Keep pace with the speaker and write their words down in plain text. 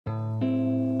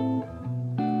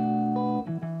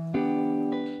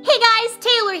Hey guys,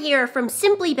 Taylor here from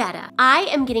Simply Betta. I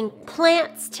am getting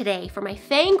plants today for my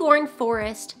Fangorn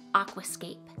Forest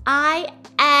Aquascape. I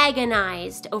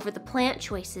agonized over the plant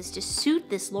choices to suit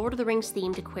this Lord of the Rings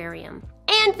themed aquarium.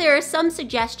 And there are some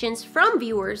suggestions from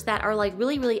viewers that are like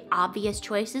really obvious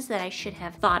choices that I should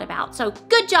have thought about. So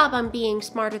good job on being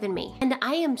smarter than me. And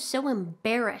I am so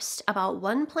embarrassed about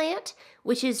one plant,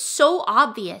 which is so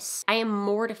obvious. I am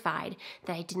mortified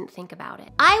that I didn't think about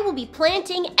it. I will be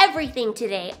planting everything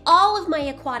today, all of my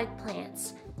aquatic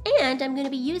plants. And I'm gonna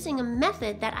be using a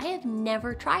method that I have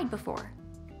never tried before.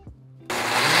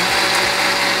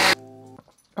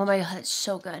 Oh my God, it's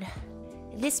so good.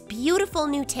 This beautiful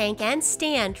new tank and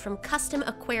stand from CUSTOM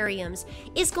AQUARIUMS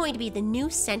is going to be the new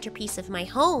centerpiece of my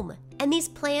home. And these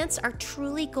plants are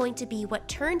truly going to be what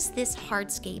turns this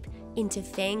hardscape into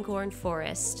Fangorn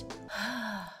Forest.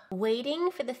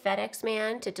 Waiting for the FedEx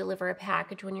man to deliver a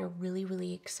package when you're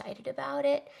really excited about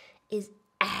it is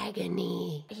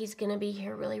agony. He's gonna be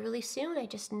here really soon, I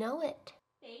just know it.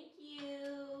 Thank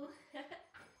you.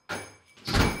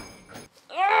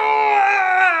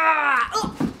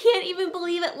 Oh, can't even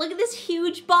believe it. Look at this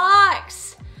huge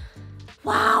box.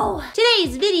 Wow.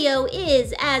 Today's video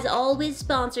is, as always,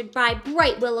 sponsored by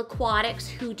Brightwell Aquatics,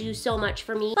 who do so much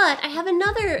for me. But I have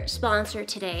another sponsor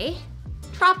today,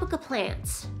 Tropica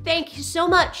Plants. Thank you so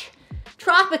much,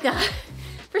 Tropica,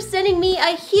 for sending me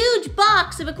a huge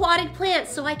box of aquatic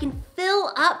plants so I can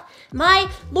fill up my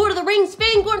Lord of the Rings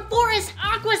Fangorn Forest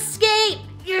Aquascape.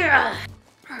 Yeah.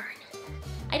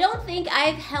 I don't think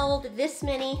I've held this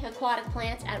many aquatic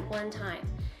plants at one time.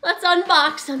 Let's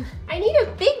unbox them. I need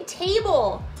a big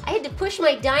table. I had to push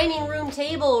my dining room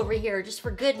table over here just for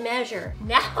good measure.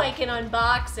 Now I can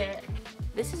unbox it.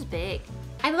 This is big.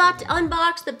 I'm about to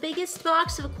unbox the biggest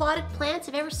box of aquatic plants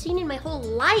I've ever seen in my whole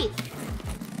life.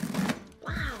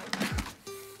 Wow.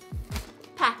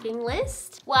 Packing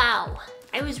list. Wow.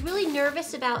 I was really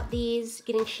nervous about these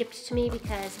getting shipped to me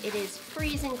because it is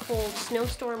freezing cold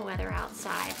snowstorm weather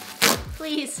outside.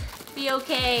 Please be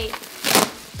okay.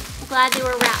 I'm glad they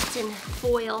were wrapped in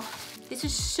foil. This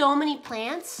is so many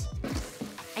plants.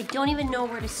 I don't even know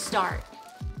where to start.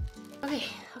 Okay.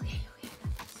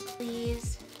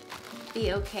 Please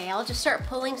be okay. I'll just start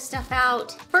pulling stuff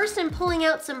out. First, I'm pulling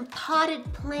out some potted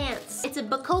plants. It's a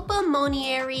Bacopa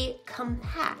Monieri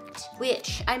Compact,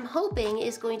 which I'm hoping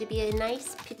is going to be a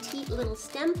nice petite little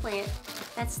stem plant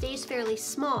that stays fairly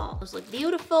small. Those look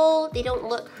beautiful. They don't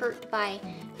look hurt by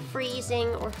freezing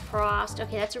or frost.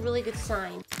 Okay, that's a really good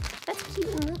sign. That's cute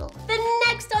and little. The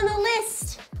next on the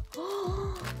list.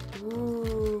 Ooh.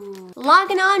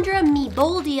 Lagonandra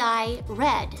Meboldii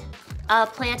Red. A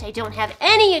plant I don't have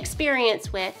any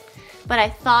experience with, but I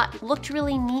thought looked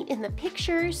really neat in the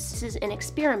pictures. This is an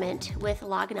experiment with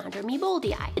Lagonandra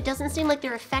Meboldii. It doesn't seem like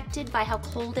they're affected by how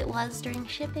cold it was during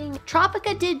shipping.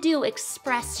 Tropica did do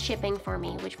express shipping for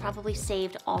me, which probably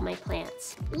saved all my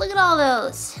plants. Look at all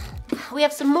those. We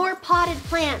have some more potted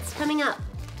plants coming up.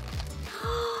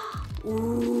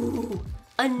 Ooh,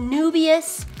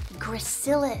 Anubias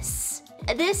gracilis.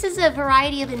 This is a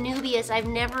variety of Anubias I've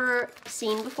never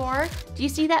seen before. Do you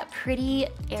see that pretty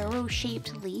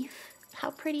arrow-shaped leaf?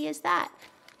 How pretty is that?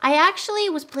 I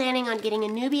actually was planning on getting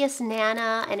Anubias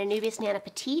nana and Anubias nana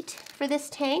petite for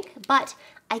this tank, but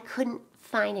I couldn't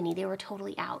find any. They were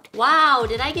totally out. Wow,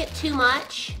 did I get too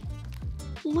much?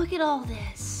 Look at all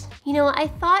this. You know, I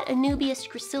thought Anubias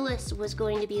gracilis was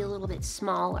going to be a little bit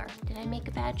smaller. Did I make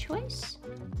a bad choice?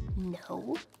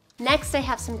 No. Next, I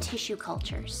have some tissue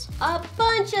cultures. A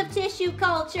bunch of tissue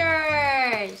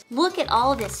cultures! Look at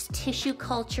all this tissue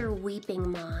culture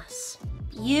weeping moss.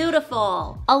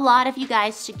 Beautiful. A lot of you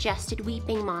guys suggested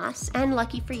weeping moss, and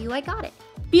lucky for you, I got it.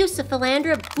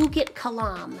 Bucephalandra Bukit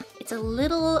Kalam. It's a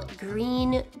little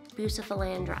green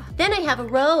Bucephalandra. Then I have a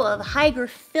row of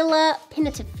Hygrophila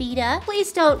pinnatifida.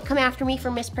 Please don't come after me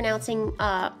for mispronouncing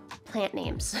plant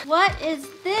names. What is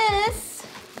this?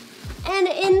 An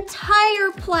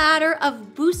entire platter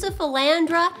of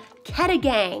Bucephalandra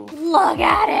Ketagang. Look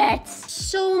at it!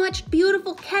 So much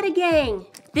beautiful Ketagang.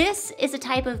 This is a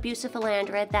type of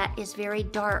Bucephalandra that is very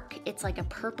dark. It's like a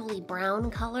purpley brown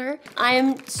color. I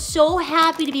am so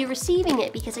happy to be receiving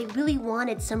it because I really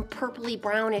wanted some purpley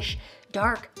brownish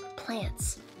dark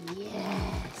plants.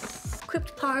 Yes.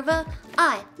 Crypt parva.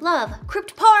 I love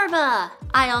Crypt parva.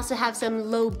 I also have some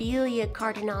Lobelia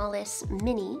cardinalis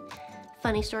mini.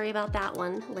 Funny story about that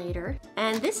one later.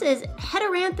 And this is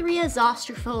Heteranthria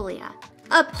zostrifolia.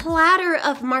 A platter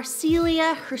of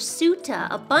Marsilia hirsuta.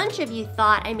 A bunch of you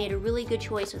thought I made a really good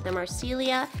choice with the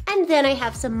Marsilia. And then I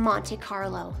have some Monte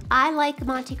Carlo. I like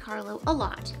Monte Carlo a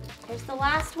lot. Here's the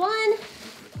last one.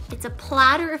 It's a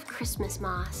platter of Christmas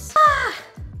moss.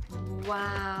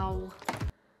 Wow.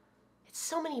 It's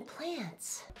so many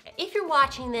plants. If you're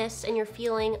watching this and you're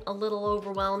feeling a little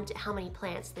overwhelmed at how many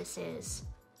plants this is,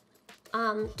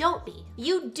 don't be.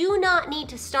 You do not need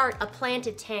to start a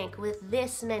planted tank with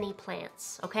this many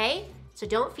plants, okay? So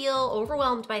don't feel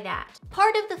overwhelmed by that.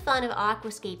 Part of the fun of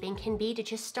aquascaping can be to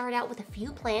just start out with a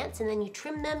few plants and then you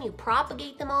trim them, you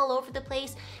propagate them all over the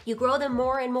place, you grow them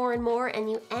more and more and more, and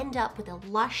you end up with a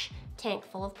lush tank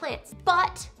full of plants.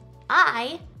 But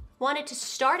I wanted to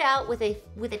start out with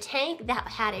a tank that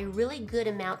had a really good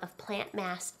amount of plant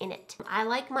mass in it. I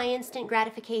like my instant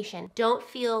gratification. Don't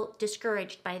feel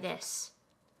discouraged by this.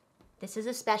 This is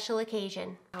a special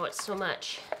occasion. Oh, it's so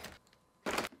much.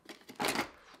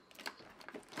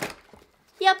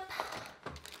 Yep,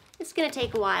 it's gonna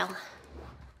take a while.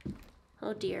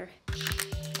 Oh dear.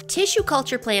 Tissue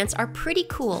culture plants are pretty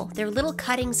cool. They're little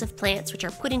cuttings of plants which are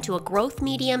put into a growth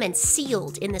medium and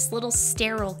sealed in this little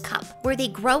sterile cup, where they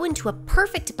grow into a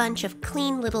perfect bunch of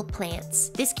clean little plants.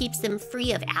 This keeps them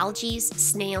free of algae,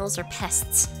 snails, or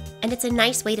pests, and it's a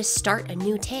nice way to start a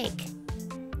new tank.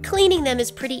 Cleaning them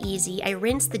is pretty easy. I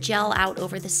rinse the gel out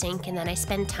over the sink, and then I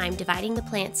spend time dividing the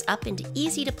plants up into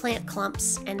easy to plant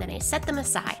clumps, and then I set them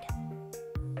aside.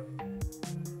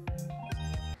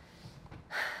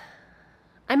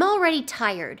 I'm already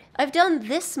tired. I've done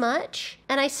this much,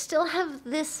 and I still have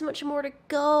this much more to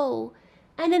go,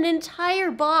 and an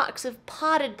entire box of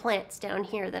potted plants down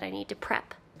here that I need to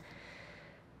prep.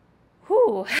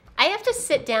 Whew. I have to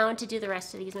sit down to do the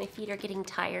rest of these. My feet are getting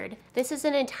tired. This is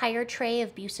an entire tray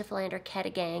of Bucephalandra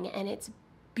Ketagang, and it's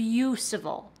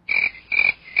beautiful.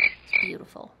 It's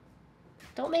beautiful.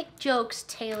 Don't make jokes,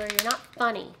 Taylor. You're not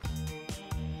funny.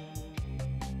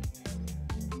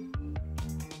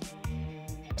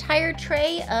 Entire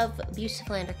tray of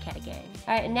Bucephalandra Ketagang.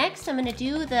 All right, next I'm gonna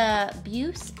do the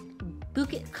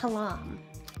Bukit Kalam.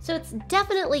 So it's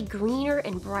definitely greener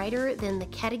and brighter than the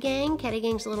Ketagang.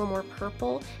 Ketagang's a little more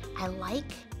purple. I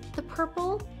like the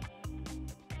purple.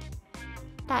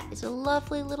 That is a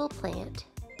lovely little plant.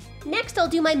 Next, I'll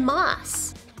do my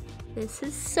moss. This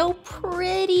is so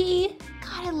pretty.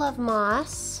 God, I love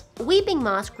moss. Weeping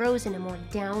moss grows in a more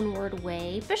downward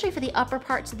way, especially for the upper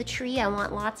parts of the tree. I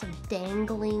want lots of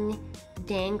dangling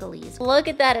danglies. Look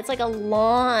at that, it's like a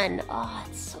lawn. Oh,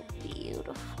 it's so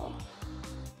beautiful.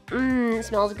 It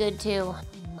smells good too.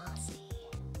 Mossy.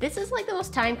 This is like the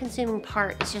most time-consuming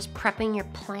part, is just prepping your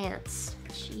plants.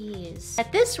 Jeez.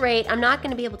 At this rate, I'm not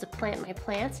gonna be able to plant my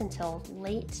plants until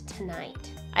late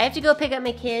tonight. I have to go pick up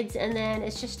my kids, and then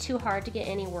it's just too hard to get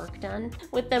any work done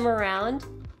with them around.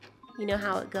 You know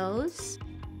how it goes.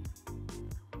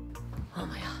 Oh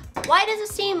my God. Why does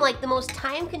it seem like the most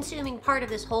time-consuming part of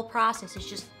this whole process is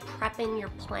just prepping your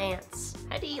plants?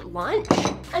 I had to eat lunch,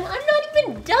 and I'm not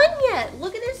even done yet.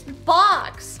 Look at this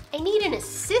box. I need an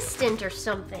assistant or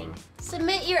something.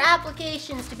 Submit your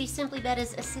applications to be Simply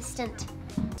Betta's assistant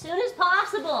as soon as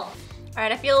possible. All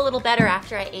right, I feel a little better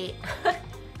after I ate.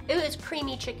 It was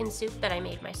creamy chicken soup that I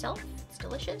made myself. It's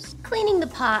delicious. Cleaning the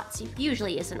pots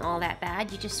usually isn't all that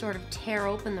bad. You just sort of tear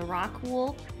open the rock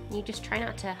wool. You just try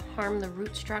not to harm the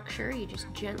root structure. You just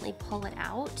gently pull it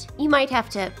out. You might have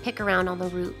to pick around on the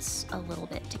roots a little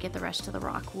bit to get the rest of the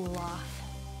rock wool off.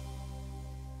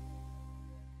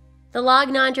 The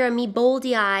Lognandra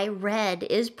Meboldii red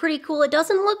is pretty cool. It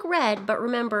doesn't look red, but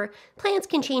remember, plants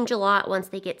can change a lot once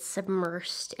they get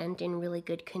submersed and in really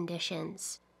good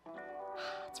conditions.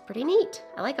 It's pretty neat.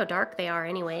 I like how dark they are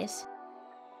anyways.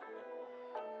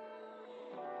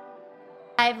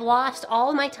 I've lost all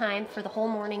of my time for the whole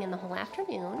morning and the whole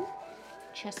afternoon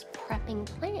just prepping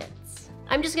plants.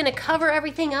 I'm just gonna cover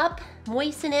everything up,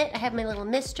 moisten it. I have my little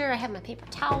mister, I have my paper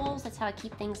towels. That's how I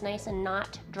keep things nice and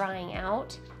not drying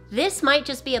out. This might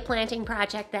just be a planting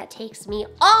project that takes me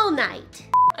all night.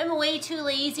 I'm way too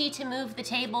lazy to move the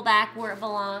table back where it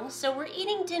belongs, so we're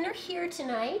eating dinner here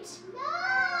tonight.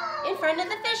 No! In front of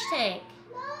the fish tank.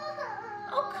 No!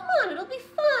 Oh, come on, it'll be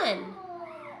fun.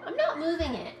 I'm not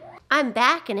moving it. I'm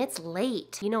back and it's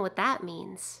late. You know what that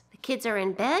means. The kids are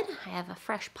in bed. I have a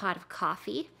fresh pot of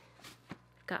coffee.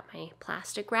 I've got my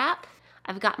plastic wrap.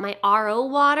 I've got my RO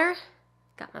water.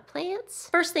 Got my plants.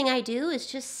 First thing I do is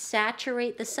just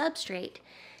saturate the substrate.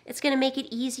 It's gonna make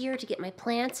it easier to get my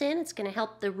plants in. It's gonna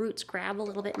help the roots grab a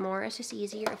little bit more. It's just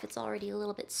easier if it's already a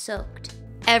little bit soaked.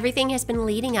 Everything has been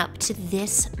leading up to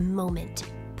this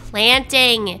moment.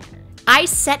 Planting! I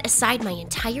set aside my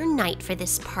entire night for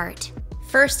this part.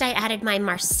 First, I added my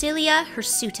Marsilia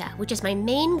hirsuta, which is my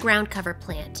main ground cover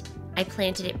plant. I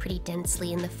planted it pretty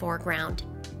densely in the foreground.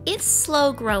 It's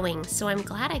slow growing, so I'm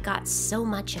glad I got so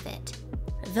much of it.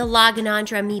 the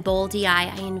Lagonandra meboldii I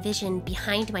envisioned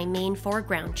behind my main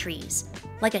foreground trees.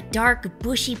 Like a dark,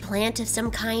 bushy plant of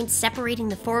some kind separating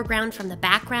the foreground from the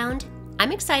background.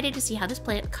 I'm excited to see how this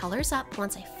plant colors up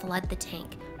once I flood the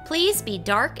tank. Please be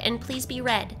dark and please be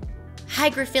red.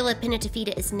 Hygrophila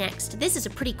pinnatophyta is next. This is a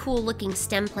pretty cool looking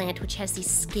stem plant which has these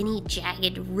skinny,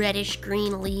 jagged, reddish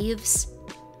green leaves.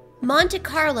 Monte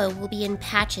Carlo will be in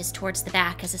patches towards the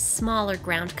back as a smaller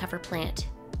ground cover plant.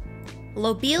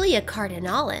 Lobelia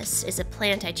cardinalis is a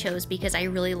plant I chose because I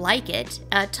really like it,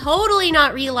 totally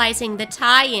not realizing the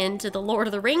tie-in to the Lord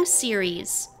of the Rings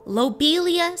series.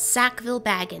 Lobelia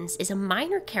Sackville-Baggins is a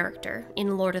minor character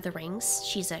in Lord of the Rings.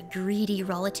 She's a greedy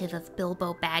relative of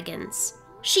Bilbo Baggins.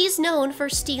 She's known for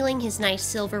stealing his nice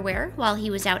silverware while he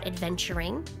was out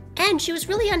adventuring, and she was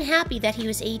really unhappy that he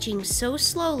was aging so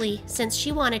slowly since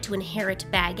she wanted to inherit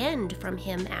Bag End from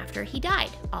him after he died,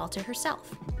 all to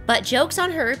herself. But joke's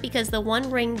on her because the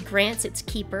One Ring grants its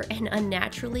keeper an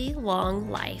unnaturally long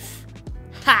life.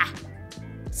 Ha!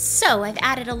 So I've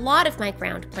added a lot of my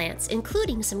ground plants,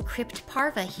 including some Crypt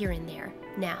parva here and there.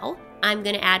 Now, I'm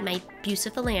gonna add my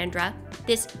Bucephalandra.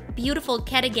 This beautiful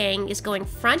Ketagang is going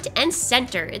front and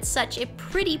center. It's such a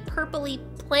pretty purpley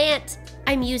plant.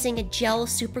 I'm using a gel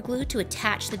superglue to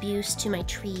attach the Buse to my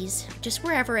trees, just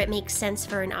wherever it makes sense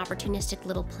for an opportunistic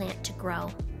little plant to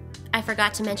grow. I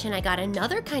forgot to mention I got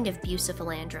another kind of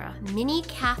Bucephalandra, Mini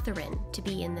Catherine, to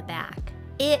be in the back.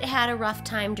 It had a rough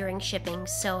time during shipping,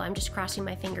 so I'm just crossing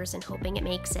my fingers and hoping it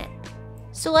makes it.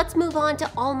 So let's move on to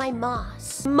all my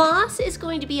moss. Moss is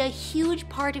going to be a huge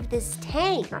part of this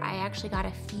tank. I actually got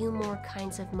a few more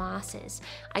kinds of mosses.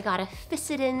 I got a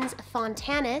Physidens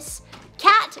fontanus.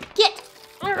 Cat, get!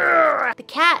 The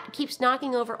cat keeps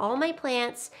knocking over all my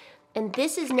plants, and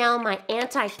this is now my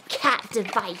anti-cat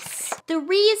device. The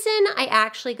reason I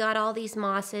actually got all these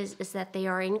mosses is that they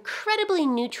are incredibly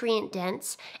nutrient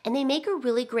dense and they make a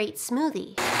really great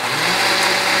smoothie.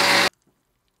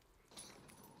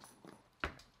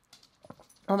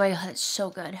 Oh my god, it's so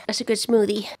good. That's a good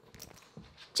smoothie.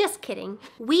 Just kidding.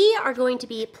 We are going to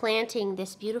be planting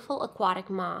this beautiful aquatic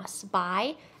moss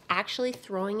by actually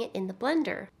throwing it in the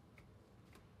blender.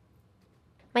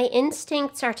 My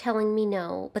instincts are telling me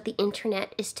no, but the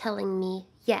internet is telling me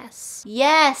yes.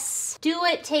 Yes! Do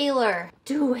it, Taylor.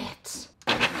 Do it.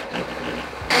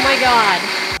 Oh my god.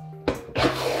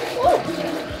 Whoa.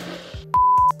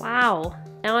 Wow.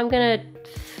 Now I'm gonna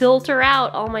filter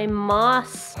out all my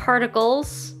moss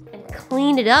particles and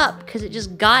clean it up because it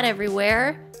just got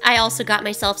everywhere. I also got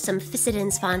myself some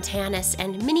Physidens fontanus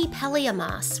and mini Pelea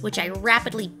moss, which I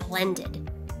rapidly blended.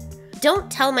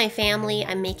 Don't tell my family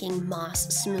I'm making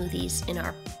moss smoothies in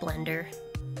our blender.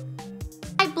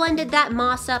 I blended that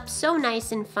moss up so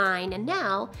nice and fine, and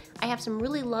now I have some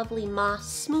really lovely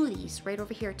moss smoothies right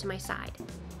over here to my side.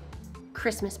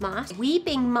 Christmas moss,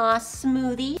 weeping moss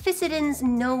smoothie, Physidens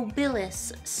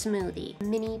nobilis smoothie,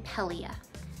 mini Pelea.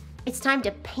 It's time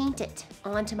to paint it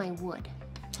onto my wood.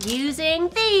 Using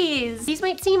these! These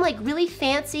might seem like really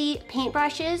fancy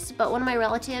paintbrushes, but one of my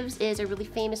relatives is a really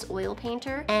famous oil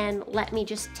painter and let me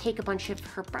just take a bunch of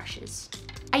her brushes.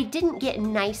 I didn't get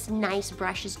nice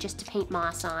brushes just to paint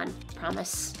moss on,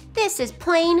 promise. This is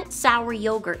plain sour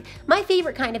yogurt. My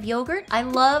favorite kind of yogurt. I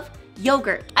love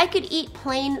yogurt. I could eat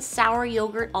plain sour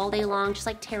yogurt all day long, just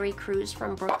like Terry Crews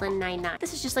from Brooklyn Nine-Nine.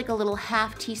 This is just like a little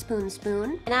half teaspoon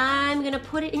spoon, and I'm gonna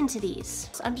put it into these.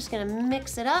 So I'm just gonna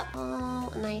mix it up,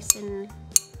 all nice and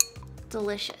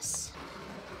delicious.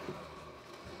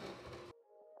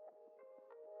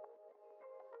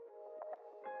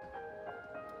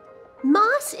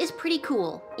 Moss is pretty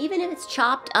cool. Even if it's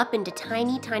chopped up into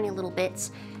tiny little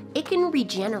bits, it can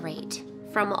regenerate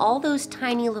from all those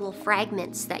tiny little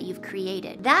fragments that you've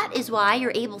created. That is why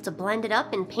you're able to blend it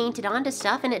up and paint it onto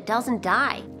stuff and it doesn't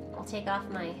die. I'll take off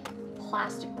my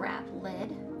plastic wrap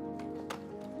lid.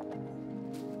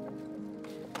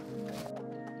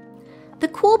 The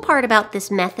cool part about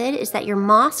this method is that your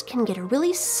moss can get a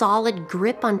really solid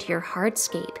grip onto your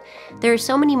hardscape. There are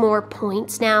so many more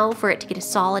points now for it to get a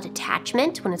solid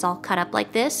attachment when it's all cut up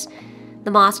like this. The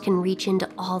moss can reach into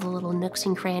all the little nooks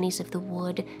and crannies of the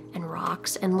wood and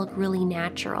rocks and look really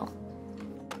natural.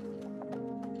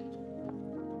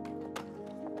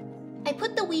 I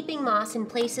put the weeping moss in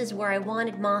places where I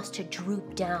wanted moss to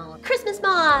droop down. Christmas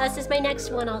moss is my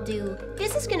next one I'll do.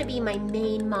 This is gonna be my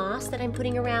main moss that I'm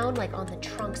putting around, like on the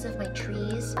trunks of my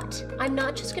trees. But I'm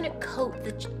not just gonna coat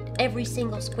every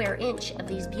single square inch of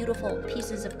these beautiful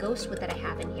pieces of ghostwood that I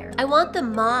have in here. I want the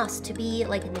moss to be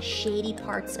like in the shady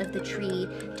parts of the tree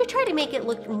to try to make it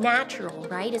look natural,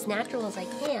 right? As natural as I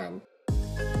can.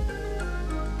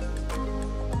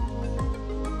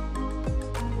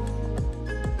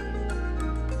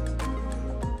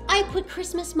 I put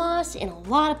Christmas moss in a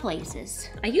lot of places.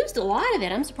 I used a lot of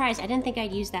it. I'm surprised. I didn't think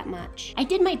I'd use that much. I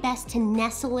did my best to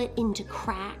nestle it into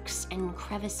cracks and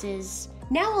crevices.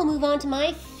 Now I'll move on to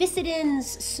my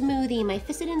Physidens smoothie, my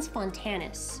Physidens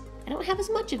fontanus. I don't have as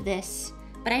much of this,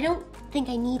 but I don't think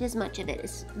I need as much of it.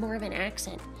 It's more of an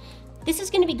accent. This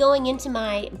is going to be going into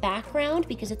my background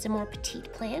because it's a more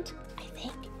petite plant, I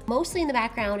think. Mostly in the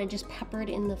background and just peppered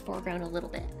in the foreground a little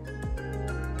bit.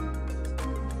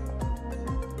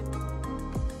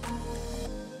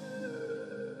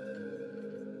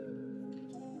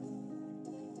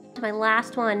 My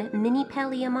last one, Mini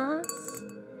Pellia moss.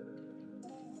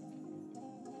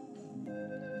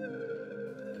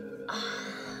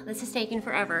 Oh, this is taking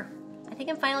forever. I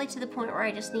think I'm finally to the point where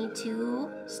I just need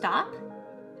to stop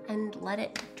and let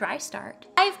it dry start.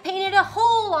 I've painted a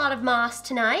whole lot of moss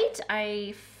tonight.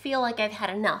 I feel like I've had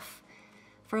enough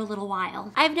for a little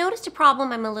while. I've noticed a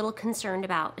problem I'm a little concerned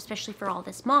about, especially for all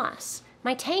this moss.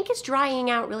 My tank is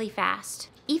drying out really fast.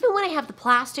 Even when I have the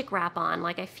plastic wrap on,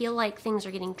 like I feel like things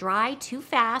are getting dry too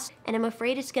fast and I'm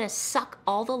afraid it's gonna suck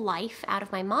all the life out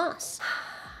of my moss.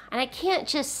 And I can't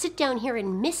just sit down here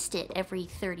and mist it every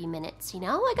 30 minutes, you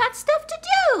know? I got stuff to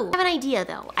do! I have an idea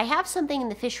though. I have something in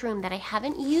the fish room that I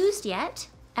haven't used yet,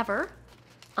 ever.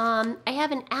 I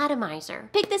have an atomizer.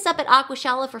 Picked this up at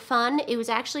Aquashella for fun. It was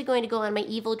actually going to go on my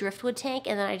evil driftwood tank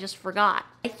and then I just forgot.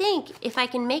 I think if I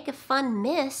can make a fun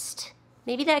mist,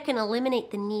 maybe that can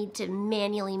eliminate the need to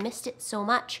manually mist it so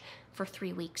much for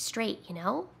 3 weeks straight, you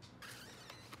know?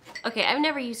 Okay, I've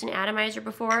never used an atomizer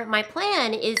before. My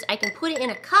plan is I can put it in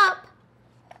a cup,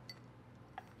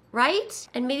 right?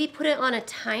 And maybe put it on a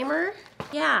timer.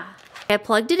 Yeah. I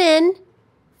plugged it in.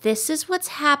 This is what's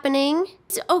happening.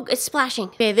 Oh, it's splashing.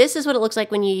 Okay, this is what it looks like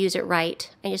when you use it right.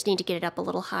 I just need to get it up a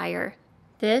little higher.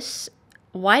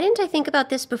 Why didn't I think about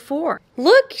this before?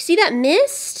 Look, see that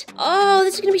mist? Oh,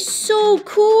 this is gonna be so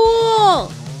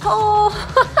cool.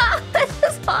 Oh, this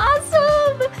is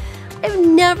awesome. I've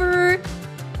never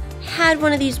had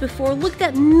one of these before. Look,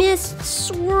 that mist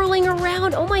swirling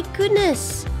around. Oh my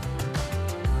goodness.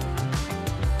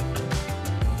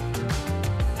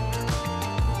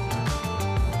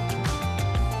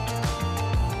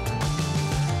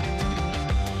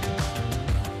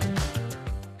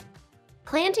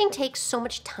 Planting takes so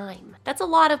much time. That's a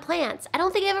lot of plants. I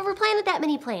don't think I've ever planted that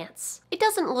many plants. It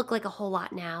doesn't look like a whole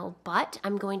lot now, but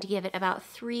I'm going to give it about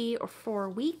 3 or 4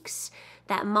 weeks.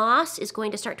 That moss is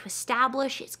going to start to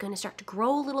establish. It's going to start to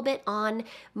grow a little bit on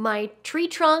my tree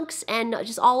trunks and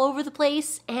just all over the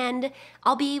place, and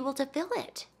I'll be able to fill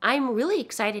it. I'm really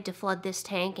excited to flood this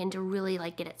tank and to really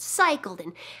like get it cycled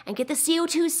and get the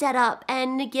CO2 set up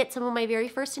and get some of my very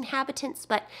first inhabitants,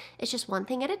 but it's just one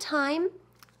thing at a time.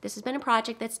 This has been a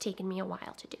project that's taken me a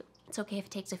while to do. It's okay if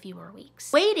it takes a few more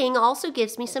weeks. Waiting also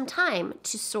gives me some time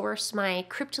to source my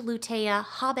Crypt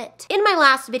Hobbit. In my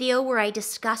last video where I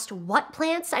discussed what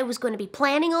plants I was going to be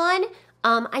planning on,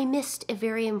 I missed a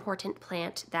very important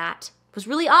plant that was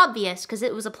really obvious because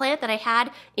it was a plant that I had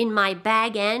in my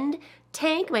bag end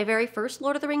tank, my very first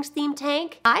Lord of the Rings themed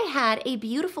tank. I had a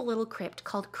beautiful little crypt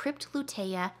called Crypt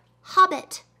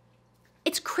Hobbit.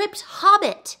 It's Crypt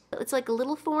Hobbit. It's like a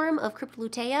little form of Crypt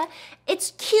lutea.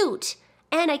 It's cute,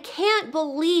 and I can't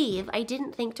believe I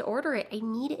didn't think to order it. I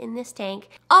need it in this tank.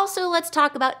 Also, let's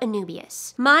talk about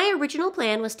Anubias. My original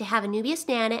plan was to have Anubias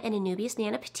Nana and Anubias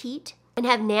Nana Petite, and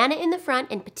have Nana in the front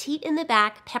and Petite in the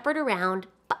back, peppered around,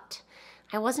 but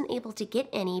I wasn't able to get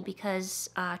any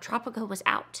because Tropica was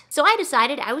out. So I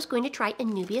decided I was going to try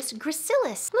Anubias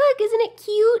gracilis. Look, isn't it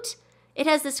cute? It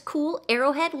has this cool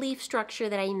arrowhead leaf structure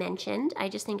that I mentioned. I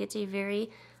just think it's a very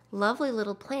lovely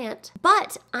little plant,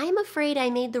 but I'm afraid I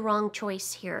made the wrong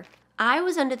choice here. I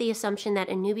was under the assumption that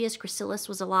Anubias gracilis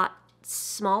was a lot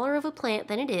smaller of a plant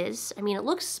than it is. I mean, it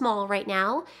looks small right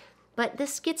now, but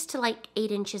this gets to like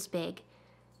 8 inches big,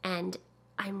 and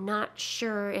I'm not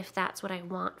sure if that's what I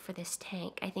want for this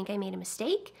tank. I think I made a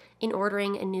mistake in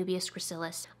ordering Anubias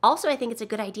gracilis. Also, I think it's a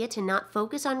good idea to not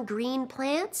focus on green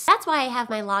plants. That's why I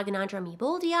have my Logonandrum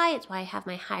eboldii. It's why I have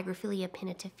my Hygrophila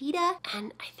pinnatifida.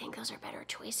 And I think those are better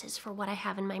choices for what I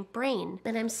have in my brain.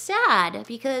 And I'm sad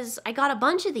because I got a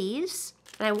bunch of these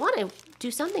and I want to do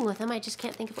something with them. I just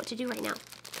can't think of what to do right now.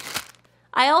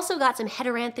 I also got some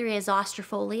Heteranthera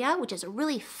zostrifolia, which is a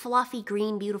really fluffy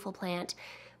green, beautiful plant.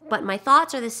 But my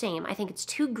thoughts are the same. I think it's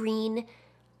too green.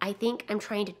 I think I'm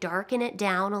trying to darken it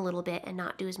down a little bit and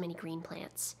not do as many green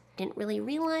plants. Didn't really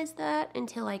realize that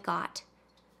until I got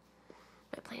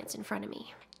my plants in front of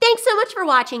me. Thanks so much for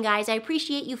watching, guys. I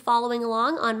appreciate you following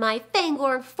along on my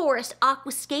Fangorn Forest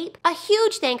aquascape. A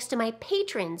huge thanks to my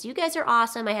patrons. You guys are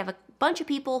awesome. I have a bunch of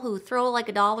people who throw like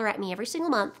 $1 at me every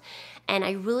single month, and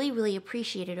I really, really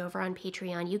appreciate it over on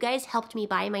Patreon. You guys helped me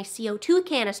buy my CO2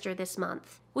 canister this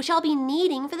month, which I'll be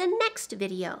needing for the next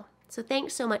video. So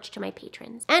thanks so much to my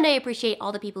patrons. And I appreciate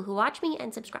all the people who watch me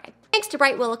and subscribe. Thanks to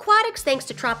Bright Will Aquatics, thanks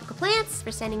to Tropica Plants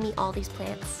for sending me all these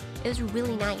plants. It was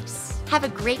really nice. Have a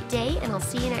great day, and I'll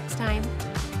see you next time.